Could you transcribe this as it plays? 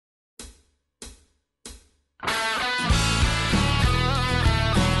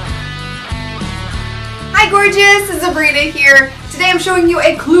gorgeous, Sabrina here. Today I'm showing you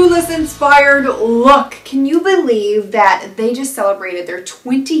a Clueless inspired look. Can you believe that they just celebrated their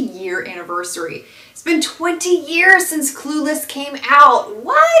 20-year anniversary? It's been 20 years since Clueless came out.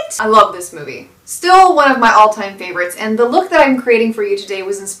 What? I love this movie. Still one of my all-time favorites, and the look that I'm creating for you today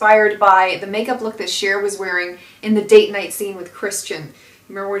was inspired by the makeup look that Cher was wearing in the date night scene with Christian.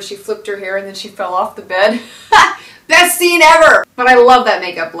 Remember when she flipped her hair and then she fell off the bed? Best scene ever! But I love that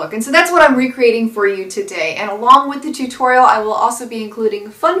makeup look, and so that's what I'm recreating for you today. And along with the tutorial, I will also be including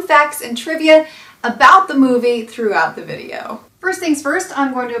fun facts and trivia about the movie throughout the video. First things first,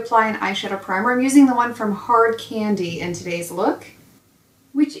 I'm going to apply an eyeshadow primer. I'm using the one from Hard Candy in today's look,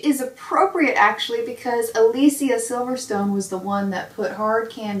 which is appropriate actually because Alicia Silverstone was the one that put Hard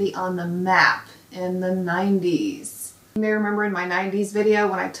Candy on the map in the 90s. You may remember in my 90s video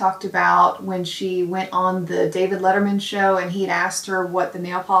when I talked about when she went on the David Letterman show and he'd asked her what the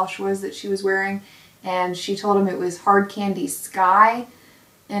nail polish was that she was wearing, and she told him it was Hard Candy Sky,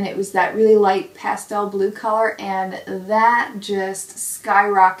 and it was that really light pastel blue color, and that just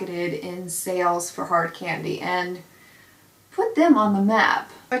skyrocketed in sales for Hard Candy and put them on the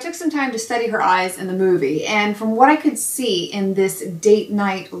map. I took some time to study her eyes in the movie, and from what I could see in this date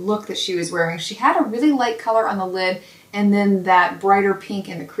night look that she was wearing, she had a really light color on the lid and then that brighter pink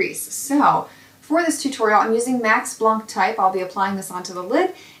in the crease. So for this tutorial, I'm using MAC's Blanc type. I'll be applying this onto the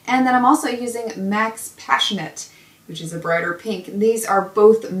lid, and then I'm also using MAC's Passionate, which is a brighter pink. These are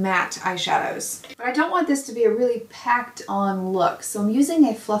both matte eyeshadows. But I don't want this to be a really packed on look, so I'm using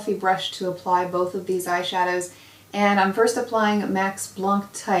a fluffy brush to apply both of these eyeshadows. And I'm first applying MAC's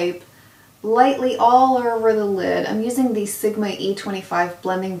Blanc type lightly all over the lid. I'm using the Sigma E25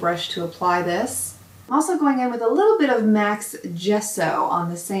 blending brush to apply this. I'm also going in with a little bit of MAC's Gesso on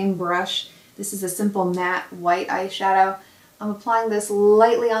the same brush. This is a simple matte white eyeshadow. I'm applying this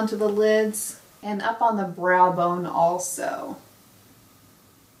lightly onto the lids and up on the brow bone also.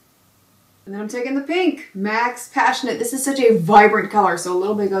 And then I'm taking the pink, MAC's Passionate. This is such a vibrant color, so a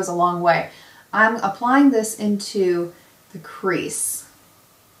little bit goes a long way. I'm applying this into the crease.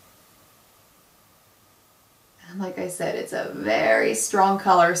 And like I said, it's a very strong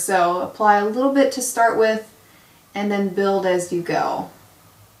color, so apply a little bit to start with and then build as you go.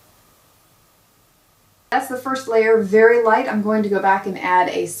 That's the first layer, very light. I'm going to go back and add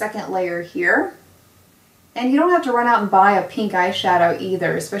a second layer here. And you don't have to run out and buy a pink eyeshadow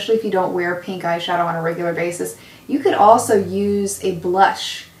either, especially if you don't wear pink eyeshadow on a regular basis. You could also use a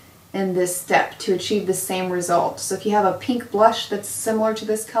blush in this step to achieve the same result. So if you have a pink blush that's similar to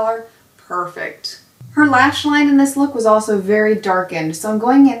this color, perfect. Her lash line in this look was also very darkened, so I'm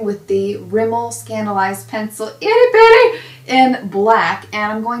going in with the Rimmel ScandalEyes pencil, itty bitty, in black,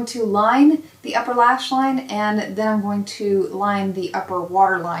 and I'm going to line the upper lash line, and then I'm going to line the upper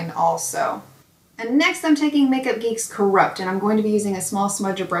waterline also. And next I'm taking Makeup Geek's Corrupt, and I'm going to be using a small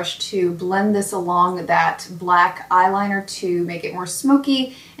smudger brush to blend this along that black eyeliner to make it more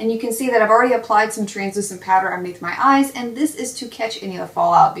smoky. And you can see that I've already applied some translucent powder underneath my eyes, and this is to catch any of the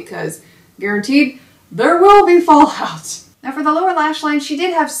fallout because guaranteed there will be fallout. Now for the lower lash line, she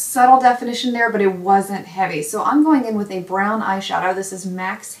did have subtle definition there, but it wasn't heavy. So I'm going in with a brown eyeshadow. This is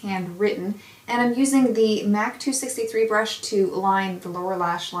MAC's Handwritten, and I'm using the MAC 263 brush to line the lower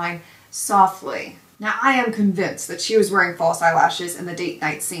lash line softly. Now I am convinced that she was wearing false eyelashes in the date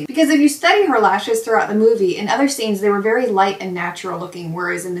night scene, because if you study her lashes throughout the movie, in other scenes they were very light and natural looking,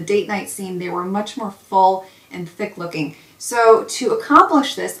 whereas in the date night scene they were much more full and thick looking. So to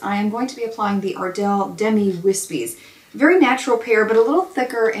accomplish this, I am going to be applying the Ardell Demi Wispies. Very natural pair, but a little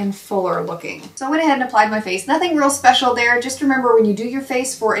thicker and fuller looking. So I went ahead and applied my face. Nothing real special there. Just remember when you do your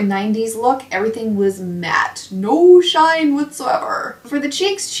face for a 90s look, everything was matte. No shine whatsoever. For the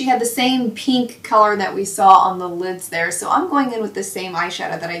cheeks, she had the same pink color that we saw on the lids there. So I'm going in with the same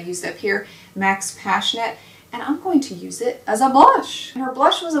eyeshadow that I used up here, MAC's Passionate, and I'm going to use it as a blush. And her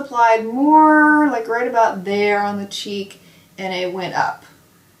blush was applied more like right about there on the cheek, and it went up.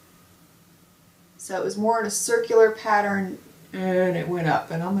 So it was more in a circular pattern and it went up,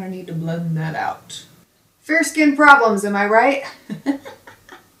 and I'm going to need to blend that out. Fair skin problems, am I right?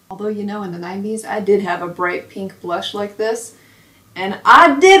 Although, you know, in the 90s I did have a bright pink blush like this, and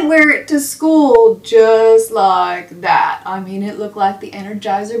I did wear it to school just like that. I mean, it looked like the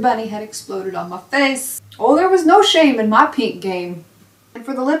Energizer Bunny had exploded on my face. Oh, there was no shame in my pink game. And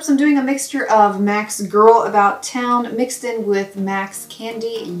for the lips, I'm doing a mixture of MAC's Girl About Town mixed in with MAC's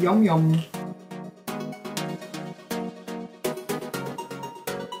Candy Yum Yum.